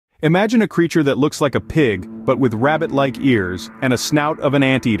Imagine a creature that looks like a pig, but with rabbit-like ears and a snout of an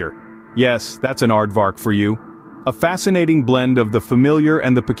anteater. Yes, that's an aardvark for you. A fascinating blend of the familiar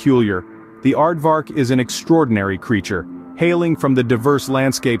and the peculiar, the aardvark is an extraordinary creature, hailing from the diverse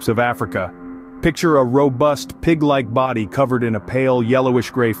landscapes of Africa. Picture a robust, pig-like body covered in a pale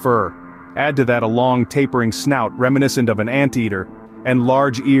yellowish-gray fur. Add to that a long, tapering snout reminiscent of an anteater, and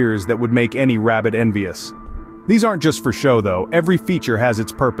large ears that would make any rabbit envious. These aren't just for show though, every feature has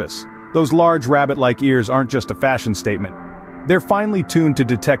its purpose. Those large rabbit-like ears aren't just a fashion statement. They're finely tuned to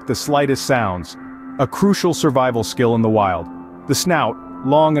detect the slightest sounds, a crucial survival skill in the wild. The snout,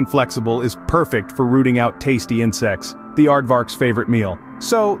 long and flexible, is perfect for rooting out tasty insects, the aardvark's favorite meal.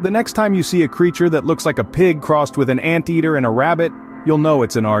 So, the next time you see a creature that looks like a pig crossed with an anteater and a rabbit, you'll know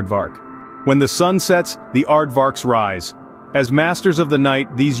it's an aardvark. When the sun sets, the aardvarks rise. As masters of the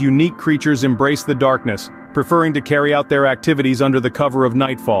night, these unique creatures embrace the darkness, preferring to carry out their activities under the cover of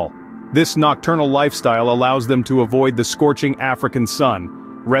nightfall. This nocturnal lifestyle allows them to avoid the scorching African sun,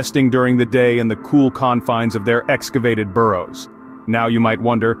 resting during the day in the cool confines of their excavated burrows. Now you might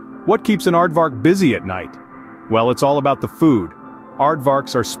wonder, what keeps an aardvark busy at night? Well, it's all about the food.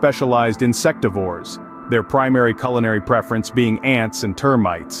 Aardvarks are specialized insectivores, their primary culinary preference being ants and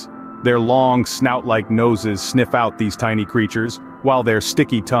termites. Their long, snout-like noses sniff out these tiny creatures, while their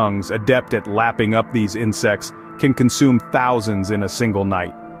sticky tongues, adept at lapping up these insects, can consume thousands in a single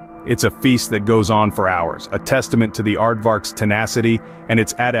night. It's a feast that goes on for hours, a testament to the aardvark's tenacity and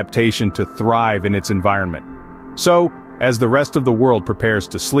its adaptation to thrive in its environment. So, as the rest of the world prepares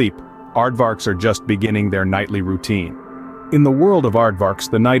to sleep, aardvarks are just beginning their nightly routine. In the world of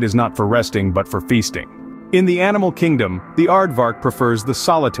aardvarks, the night is not for resting but for feasting. In the animal kingdom, the aardvark prefers the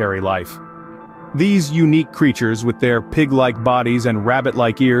solitary life. These unique creatures with their pig-like bodies and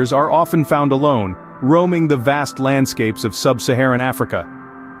rabbit-like ears are often found alone, roaming the vast landscapes of sub-Saharan Africa.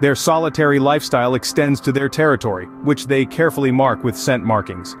 Their solitary lifestyle extends to their territory, which they carefully mark with scent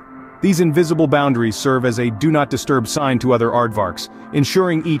markings. These invisible boundaries serve as a do-not-disturb sign to other aardvarks,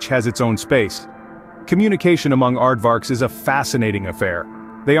 ensuring each has its own space. Communication among aardvarks is a fascinating affair.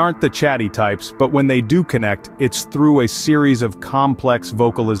 They aren't the chatty types, but when they do connect, it's through a series of complex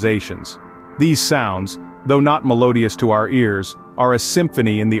vocalizations. These sounds, though not melodious to our ears, are a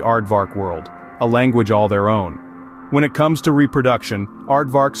symphony in the aardvark world, a language all their own. When it comes to reproduction,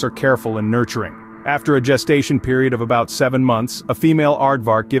 aardvarks are careful and nurturing. After a gestation period of about 7 months, a female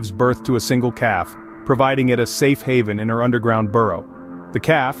aardvark gives birth to a single calf, providing it a safe haven in her underground burrow. The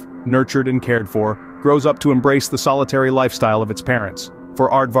calf, nurtured and cared for, grows up to embrace the solitary lifestyle of its parents. For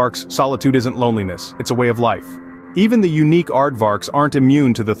aardvarks, solitude isn't loneliness, it's a way of life. Even the unique aardvarks aren't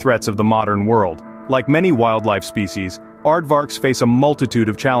immune to the threats of the modern world. Like many wildlife species, aardvarks face a multitude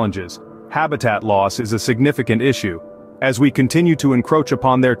of challenges. Habitat loss is a significant issue. As we continue to encroach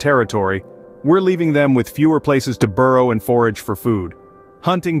upon their territory, we're leaving them with fewer places to burrow and forage for food.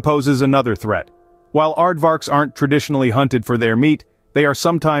 Hunting poses another threat. While aardvarks aren't traditionally hunted for their meat, they are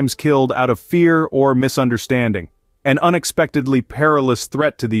sometimes killed out of fear or misunderstanding. An unexpectedly perilous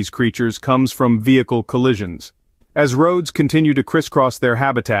threat to these creatures comes from vehicle collisions. As roads continue to crisscross their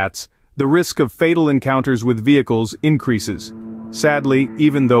habitats, the risk of fatal encounters with vehicles increases. Sadly,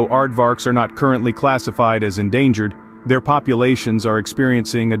 even though aardvarks are not currently classified as endangered, their populations are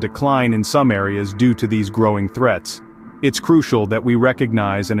experiencing a decline in some areas due to these growing threats. It's crucial that we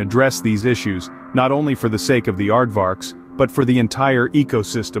recognize and address these issues, not only for the sake of the aardvarks, but for the entire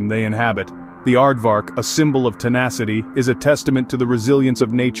ecosystem they inhabit. The aardvark, a symbol of tenacity, is a testament to the resilience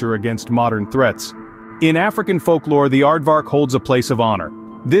of nature against modern threats. In African folklore, the aardvark holds a place of honor.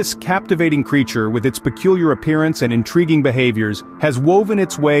 This captivating creature, with its peculiar appearance and intriguing behaviors, has woven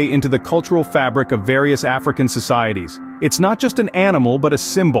its way into the cultural fabric of various African societies. It's not just an animal but a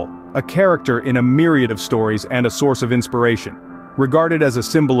symbol, a character in a myriad of stories and a source of inspiration. Regarded as a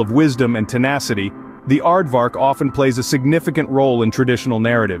symbol of wisdom and tenacity, the aardvark often plays a significant role in traditional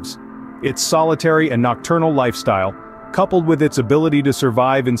narratives. Its solitary and nocturnal lifestyle, coupled with its ability to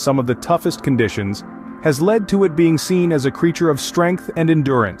survive in some of the toughest conditions, has led to it being seen as a creature of strength and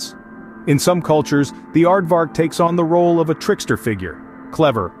endurance. In some cultures, the aardvark takes on the role of a trickster figure,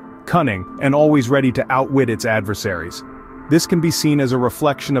 clever, cunning, and always ready to outwit its adversaries. This can be seen as a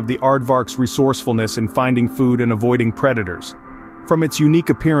reflection of the aardvark's resourcefulness in finding food and avoiding predators. From its unique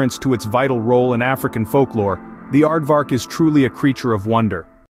appearance to its vital role in African folklore, the aardvark is truly a creature of wonder.